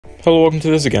Hello, welcome to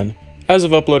this again. As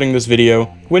of uploading this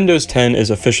video, Windows 10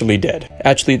 is officially dead.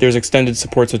 Actually, there's extended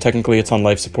support, so technically it's on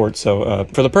life support, so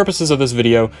for the purposes of this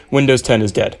video, Windows 10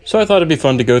 is dead. So I thought it'd be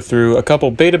fun to go through a couple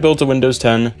beta builds of Windows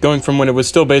 10, going from when it was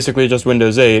still basically just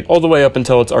Windows 8, all the way up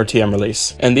until its RTM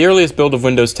release. And the earliest build of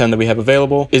Windows 10 that we have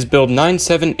available is build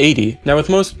 9780. Now with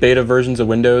most beta versions of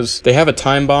Windows, they have a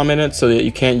time bomb in it so that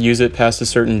you can't use it past a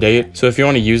certain date. So if you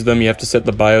want to use them, you have to set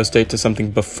the BIOS date to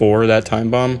something before that time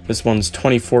bomb. This one's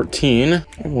 2014,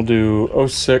 and we'll do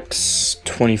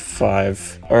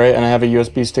 0625. Alright, and I have a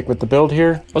USB stick with the build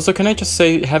here. Also, can I just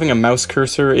say, having a mouse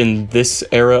cursor in this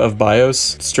era of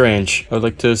BIOS, strange. I would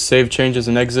like to save changes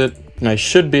and exit, and I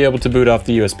should be able to boot off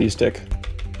the USB stick.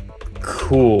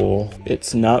 Cool.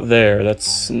 It's not there.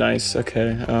 That's nice.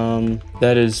 Okay.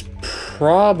 That is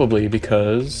probably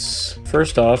because,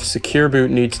 first off, secure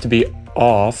boot needs to be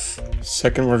off.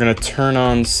 Second, we're gonna turn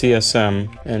on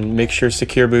CSM and make sure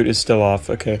secure boot is still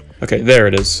off. Okay. Okay, there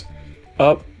it is.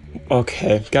 Up.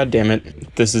 Okay, god damn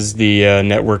it. This is the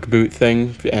network boot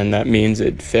thing, and that means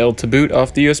it failed to boot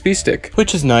off the USB stick.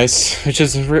 Which is nice, which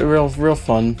is real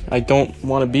fun. I don't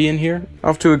want to be in here.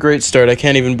 Off to a great start, I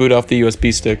can't even boot off the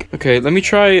USB stick. Okay, let me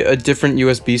try a different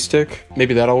USB stick.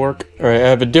 Maybe that'll work. Alright, I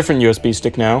have a different USB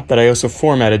stick now, that I also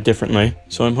formatted differently.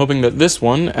 So I'm hoping that this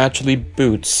one actually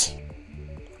boots.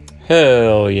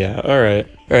 Hell yeah, alright.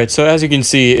 Alright, so as you can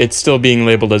see, it's still being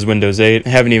labeled as Windows 8. I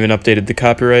haven't even updated the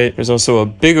copyright. There's also a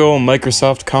big ol'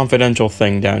 Microsoft confidential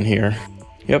thing down here.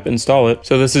 Yep, install it.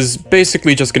 So this is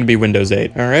basically just gonna be Windows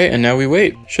 8. Alright, and now we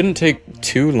wait. Shouldn't take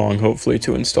too long, hopefully,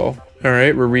 to install.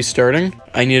 Alright, we're restarting.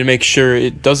 I need to make sure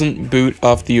it doesn't boot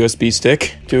off the USB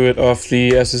stick. Do it off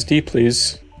the SSD,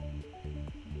 please.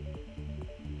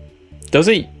 Does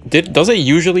it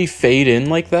usually fade in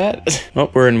like that?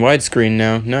 Oh, we're in widescreen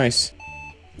now. Nice.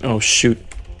 Oh, shoot.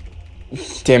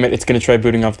 Damn it, it's gonna try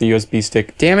booting off the USB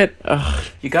stick. Damn it! Ugh,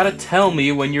 you gotta tell me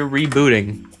when you're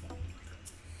rebooting.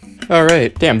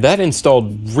 Alright, damn, that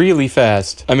installed really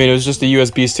fast. I mean, it was just a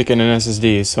USB stick and an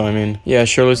SSD, so I mean, yeah,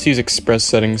 sure, let's use Express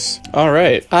settings.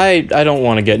 Alright, I don't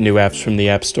want to get new apps from the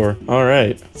App Store.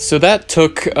 Alright, so that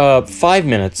took 5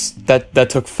 minutes. That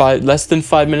took less than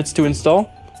 5 minutes to install?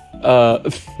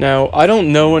 Now, I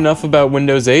don't know enough about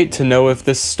Windows 8 to know if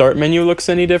this start menu looks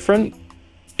any different.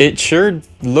 It sure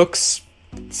looks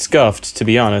scuffed, to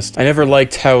be honest. I never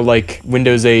liked how, like,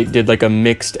 Windows 8 did, like, a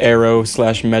mixed arrow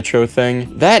 / metro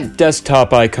thing. That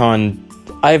desktop icon,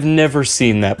 I've never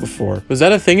seen that before. Was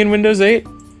that a thing in Windows 8?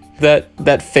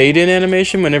 That fade-in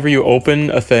animation whenever you open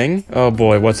a thing? Oh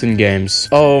boy, what's in games?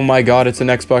 Oh my god, it's an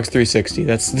Xbox 360.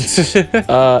 That's...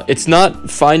 it's not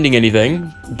finding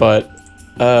anything, but...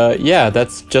 yeah,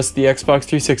 that's just the Xbox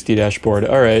 360 dashboard.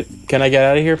 Alright, can I get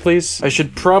out of here, please? I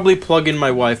should probably plug in my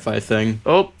Wi-Fi thing.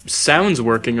 Oh, sound's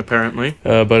working, apparently.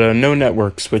 But no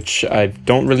networks, which I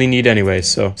don't really need anyway,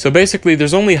 so... So basically,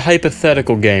 there's only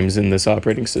hypothetical games in this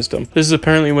operating system. This is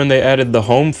apparently when they added the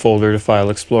home folder to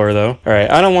File Explorer, though. Alright,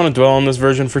 I don't want to dwell on this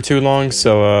version for too long,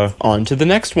 so, on to the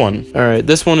next one. Alright,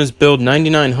 this one is build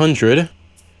 9900.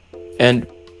 And...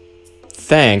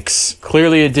 thanks.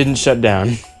 Clearly it didn't shut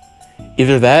down.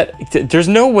 Either that, there's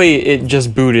no way it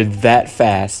just booted that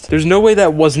fast. There's no way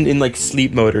that wasn't in like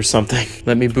sleep mode or something.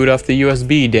 Let me boot off the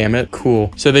USB, damn it.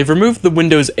 Cool. So they've removed the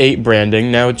Windows 8 branding,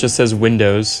 now it just says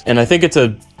Windows. And I think it's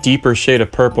a deeper shade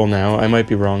of purple now, I might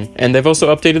be wrong. And they've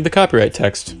also updated the copyright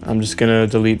text. I'm just gonna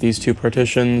delete these two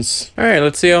partitions. Alright,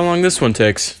 let's see how long this one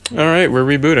takes. Alright, we're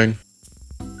rebooting.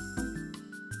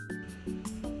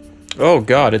 Oh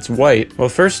god, it's white. Well,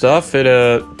 first off,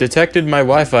 it detected my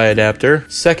Wi-Fi adapter.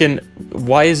 Second,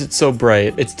 why is it so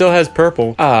bright? It still has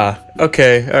purple. Ah,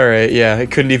 okay, alright, yeah, it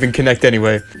couldn't even connect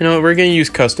anyway. You know what, we're gonna use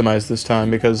customize this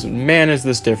time because man is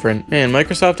this different. Man,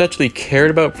 Microsoft actually cared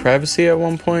about privacy at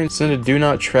one point. Sent a do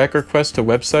not track request to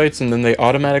websites and then they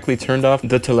automatically turned off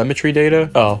the telemetry data.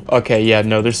 Oh, okay, yeah,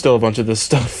 no, there's still a bunch of this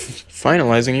stuff.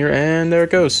 Finalizing here, and there it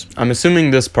goes. I'm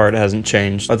assuming this part hasn't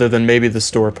changed, other than maybe the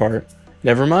store part.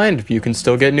 Never mind, you can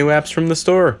still get new apps from the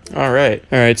store. Alright.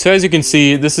 Alright, so as you can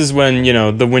see, this is when, you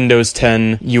know, the Windows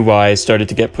 10 UI started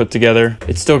to get put together.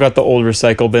 It's still got the old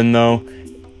recycle bin, though.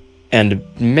 And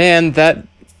man, that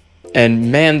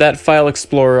File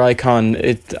Explorer icon,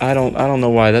 I don't know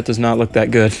why, that does not look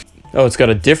that good. Oh, it's got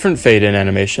a different fade-in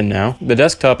animation now. The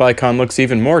desktop icon looks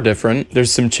even more different.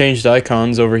 There's some changed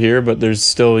icons over here, but there's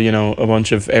still, you know, a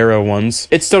bunch of arrow ones.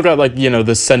 It's still got, like, you know,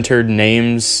 the centered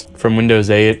names from Windows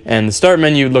 8, and the start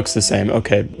menu looks the same.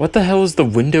 Okay, what the hell is the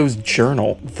Windows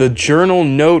Journal? The Journal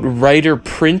Note Writer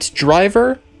Print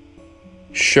Driver?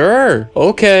 Sure,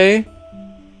 okay.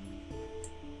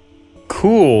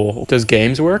 Cool. Does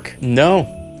games work?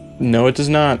 No. No, it does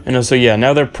not. And so yeah,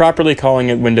 now they're properly calling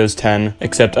it Windows 10,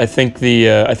 except I think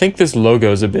I think this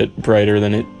logo is a bit brighter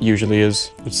than it usually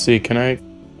is. Let's see, can I?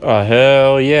 Oh,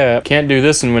 hell yeah. Can't do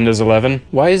this in Windows 11.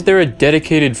 Why is there a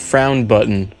dedicated frown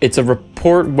button? It's a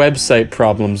report website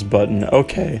problems button.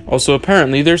 Okay. Also,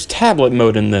 apparently there's tablet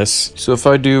mode in this. So if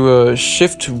I do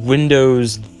Shift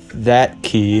Windows that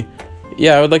key,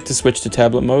 yeah, I would like to switch to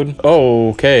tablet mode.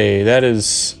 Okay, that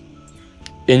is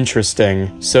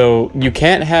interesting. So you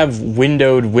can't have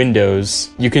windowed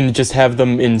windows. You can just have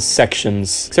them in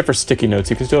sections, except for sticky notes.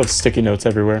 You can still have sticky notes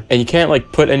everywhere. And you can't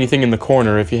like put anything in the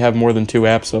corner if you have more than 2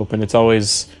 apps open. It's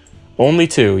always only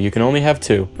 2. You can only have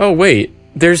 2. Oh wait,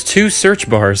 there's 2 search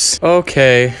bars.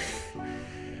 Okay.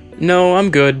 No, I'm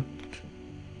good.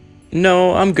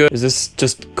 No, I'm good. Is this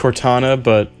just Cortana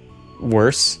but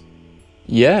worse?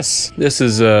 Yes. This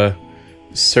is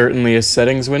certainly a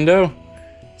settings window.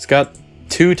 It's got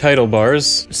 2 title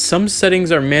bars. Some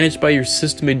settings are managed by your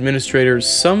system administrator.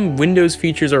 Some Windows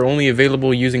features are only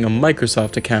available using a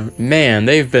Microsoft account. Man,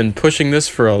 they've been pushing this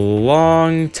for a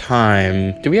long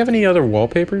time. Do we have any other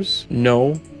wallpapers?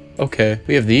 No. Okay,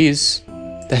 we have these.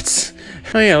 That's...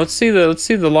 Oh yeah, let's see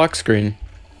the lock screen.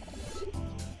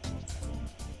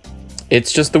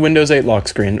 It's just the Windows 8 lock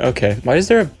screen. Okay. Why is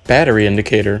there a battery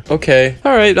indicator? Okay.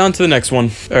 Alright, on to the next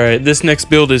one. Alright, this next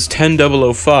build is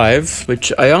 10005,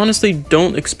 which I honestly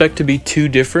don't expect to be too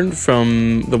different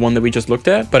from the one that we just looked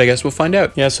at, but I guess we'll find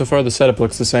out. Yeah, so far the setup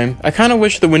looks the same. I kind of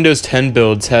wish the Windows 10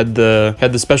 builds had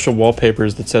the special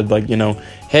wallpapers that said, like, you know,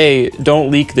 hey, don't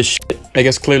leak the shit. I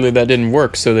guess clearly that didn't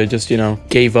work, so they just, you know,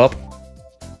 gave up.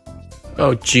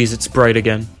 Oh geez, it's bright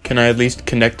again. Can I at least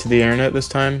connect to the internet this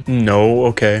time? No,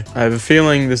 okay. I have a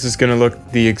feeling this is gonna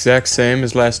look the exact same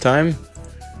as last time.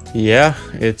 Yeah,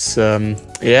 it's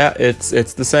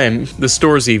the same. The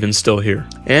store's even still here.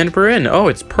 And we're in. Oh,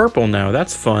 it's purple now.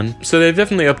 That's fun. So they've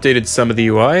definitely updated some of the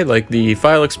UI, like the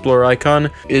File Explorer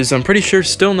icon is, I'm pretty sure,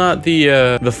 still not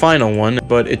the final one,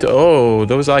 but oh,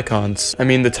 those icons. I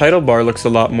mean, the title bar looks a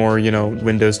lot more, you know,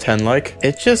 Windows 10-like.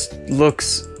 It just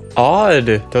looks odd.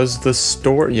 Does the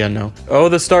store... Yeah, no. Oh,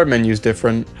 the start menu's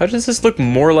different. How does this look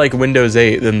more like Windows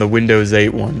 8 than the Windows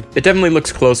 8 one? It definitely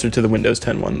looks closer to the Windows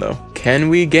 10 one, though. Can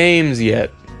we games yet?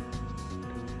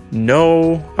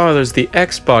 No. Oh, there's the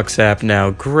Xbox app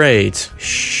now. Great.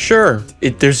 Sure.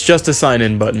 There's just a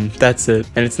sign-in button. That's it.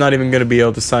 And it's not even going to be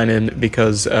able to sign in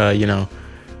because, you know,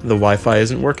 the Wi-Fi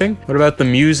isn't working. What about the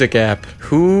music app?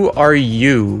 Who are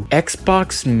you?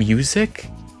 Xbox Music?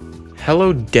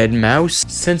 Hello, Deadmau5.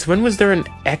 Since when was there an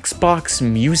Xbox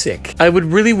Music? I would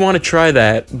really want to try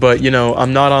that, but, you know,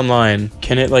 I'm not online.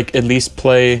 Can it, like, at least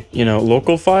play, you know,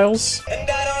 local files?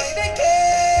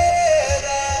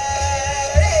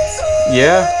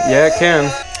 Yeah, it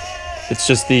can. It's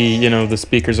just the, you know, the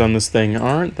speakers on this thing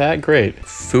aren't that great.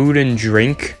 Food and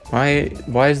drink? Why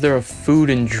is there a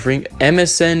food and drink?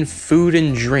 MSN food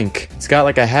and drink. It's got,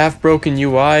 like, a half-broken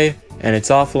UI. And it's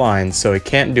offline, so it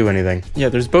can't do anything. Yeah,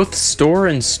 there's both store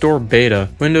and store beta.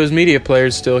 Windows Media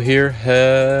Player's still here.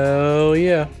 Hell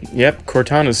yeah. Yep,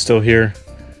 Cortana's still here.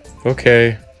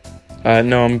 Okay.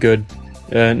 No, I'm good.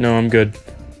 No, I'm good.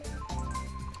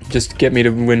 Just get me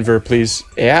to WinVer, please.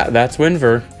 Yeah, that's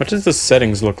WinVer. What does the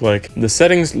settings look like? The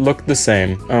settings look the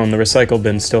same. Oh, and the recycle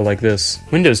bin's still like this.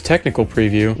 Windows Technical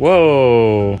Preview.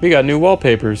 Whoa, we got new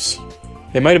wallpapers.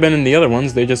 They might have been in the other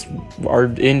ones, they just are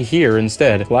in here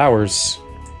instead. Flowers.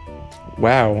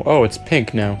 Wow. Oh, it's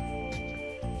pink now.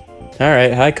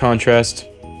 Alright, high contrast.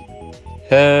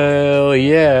 Hell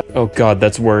yeah. Oh god,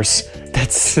 that's worse.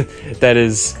 That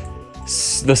is...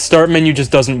 The start menu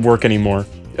just doesn't work anymore.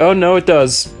 Oh no, it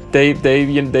does. They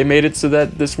made it so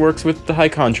that this works with the high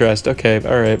contrast. Okay,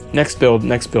 alright. Next build.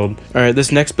 Alright,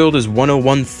 this next build is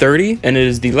 10130, and it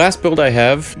is the last build I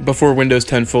have before Windows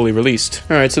 10 fully released.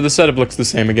 Alright, so the setup looks the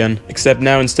same again, except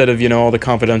now instead of, you know, all the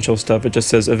confidential stuff, it just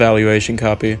says evaluation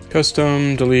copy.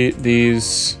 Custom, delete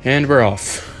these, and we're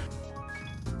off.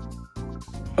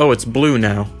 Oh, it's blue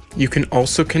now. You can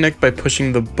also connect by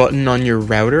pushing the button on your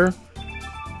router?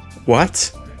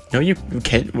 What? No, you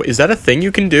can't. Is that a thing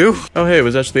you can do? Oh, hey, it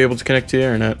was actually able to connect to the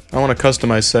internet. I want to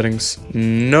customize settings.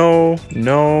 No.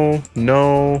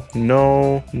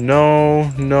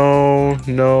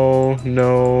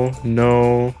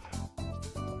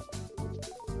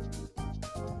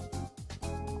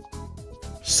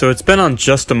 So it's been on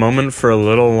just a moment for a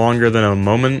little longer than a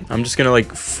moment. I'm just gonna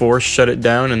like force shut it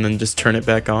down and then just turn it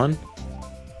back on.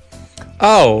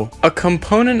 Oh, a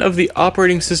component of the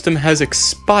operating system has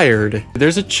expired.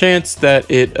 There's a chance that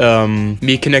it,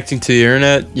 me connecting to the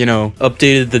internet, you know,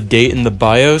 updated the date in the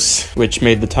BIOS, which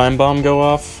made the time bomb go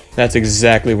off. That's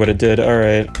exactly what it did.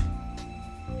 Alright.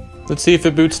 Let's see if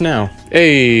it boots now.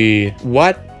 Hey,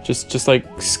 what? Just like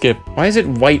skip. Why is it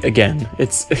white again?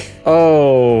 It's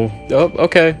oh,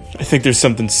 okay. I think there's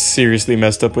something seriously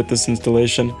messed up with this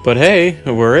installation. But hey,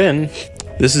 we're in.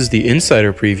 This is the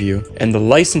insider preview, and the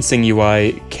licensing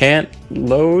UI can't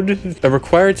load. A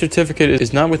required certificate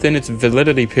is not within its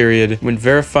validity period when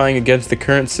verifying against the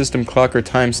current system clock or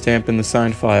timestamp in the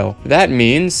signed file. That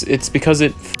means it's because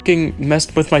it fucking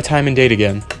messed with my time and date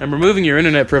again. I'm removing your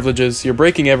internet privileges. You're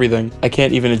breaking everything. I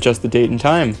can't even adjust the date and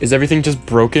time. Is everything just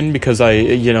broken because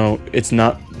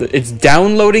it's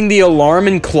downloading the alarm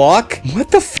and clock? What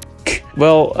the f?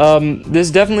 Well,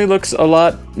 this definitely looks a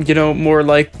lot, more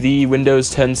like the Windows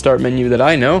 10 start menu that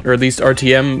I know, or at least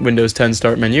RTM Windows 10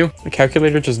 start menu. The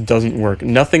calculator just doesn't work.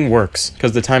 Nothing works,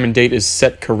 because the time and date is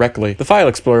set correctly. The File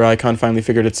Explorer icon finally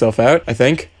figured itself out, I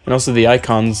think. And also the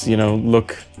icons,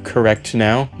 look correct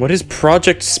now. What is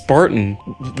Project Spartan?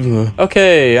 Ugh.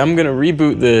 Okay, I'm gonna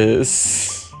reboot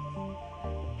this.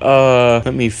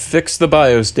 Let me fix the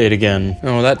BIOS date again.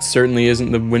 Oh, that certainly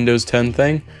isn't the Windows 10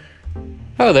 thing.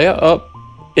 Oh, they are.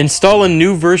 Install a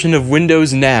new version of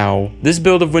Windows now. This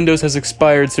build of Windows has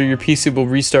expired, so your PC will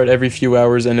restart every few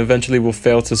hours and eventually will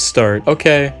fail to start.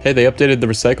 Okay. Hey, they updated the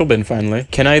recycle bin finally.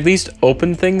 Can I at least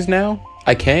open things now?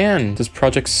 I can. Does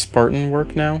Project Spartan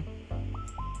work now?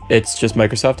 It's just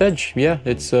Microsoft Edge. Yeah,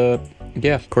 it's, yeah.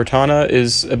 Cortana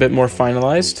is a bit more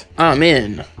finalized. I'm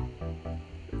in.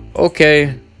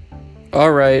 Okay.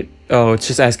 Alright. Oh, it's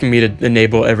just asking me to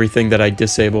enable everything that I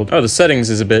disabled. Oh, the settings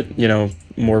is a bit,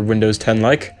 more Windows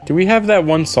 10-like. Do we have that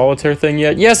one solitaire thing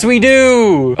yet? Yes, we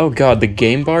do! Oh god, the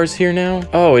game bar's here now?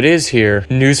 Oh, it is here.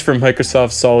 News from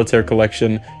Microsoft's Solitaire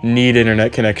collection. Need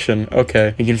internet connection.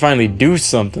 Okay. You can finally do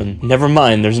something. Never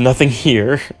mind, there's nothing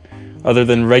here. Other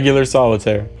than regular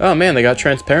solitaire. Oh man, they got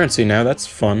transparency now. That's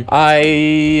fun.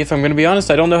 If I'm gonna be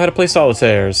honest, I don't know how to play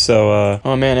solitaire. So,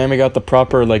 oh man, and we got the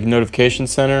proper, notification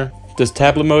center. Does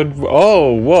tablet mode...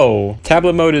 Oh, whoa.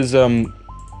 Tablet mode is,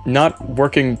 not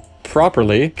working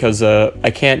properly, because,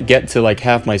 I can't get to,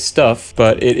 half my stuff.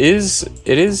 But it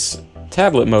is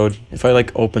tablet mode. If I,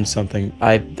 open something,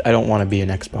 I don't want to be an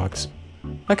Xbox.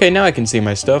 Okay, now I can see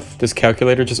my stuff. Does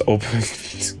calculator just open?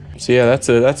 So yeah, that's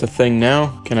a thing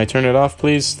now. Can I turn it off,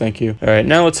 please? Thank you. All right,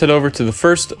 now let's head over to the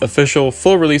first official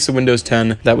full release of Windows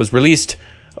 10 that was released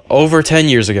over 10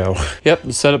 years ago. Yep,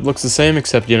 the setup looks the same,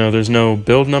 except, there's no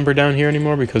build number down here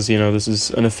anymore because, this is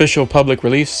an official public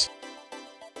release.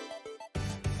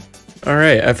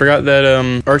 Alright, I forgot that,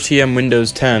 RTM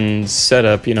Windows 10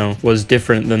 setup, was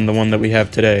different than the one that we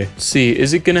have today. Let's see,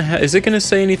 is it gonna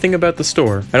say anything about the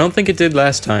store? I don't think it did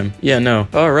last time. Yeah, no.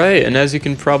 Alright, and as you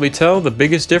can probably tell, the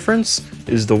biggest difference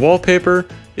is the wallpaper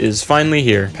is finally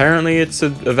here. Apparently it's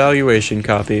an evaluation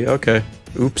copy. Okay.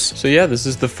 Oops. So yeah, this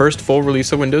is the first full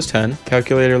release of Windows 10.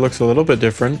 Calculator looks a little bit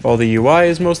different. All the UI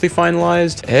is mostly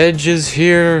finalized. Edge is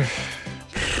here.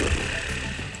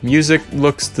 Music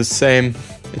looks the same.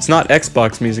 It's not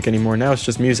Xbox music anymore, now it's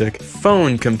just music.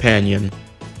 Phone companion.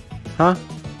 Huh?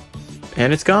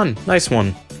 And it's gone. Nice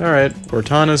one. Alright,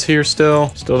 Cortana's here still.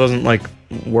 Still doesn't,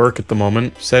 work at the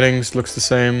moment. Settings looks the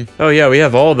same. Oh yeah, we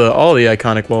have all the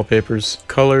iconic wallpapers.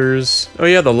 Colors. Oh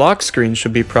yeah, the lock screen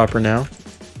should be proper now.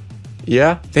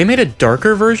 Yeah, they made a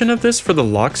darker version of this for the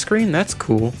lock screen? That's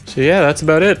cool. So yeah, that's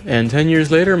about it. And 10 years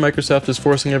later, Microsoft is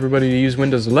forcing everybody to use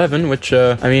Windows 11, which,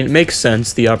 I mean, it makes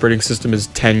sense. The operating system is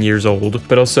 10 years old.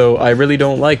 But also, I really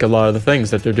don't like a lot of the things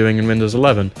that they're doing in Windows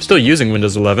 11. I'm still using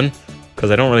Windows 11,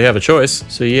 because I don't really have a choice.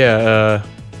 So yeah,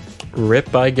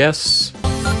 RIP, I guess.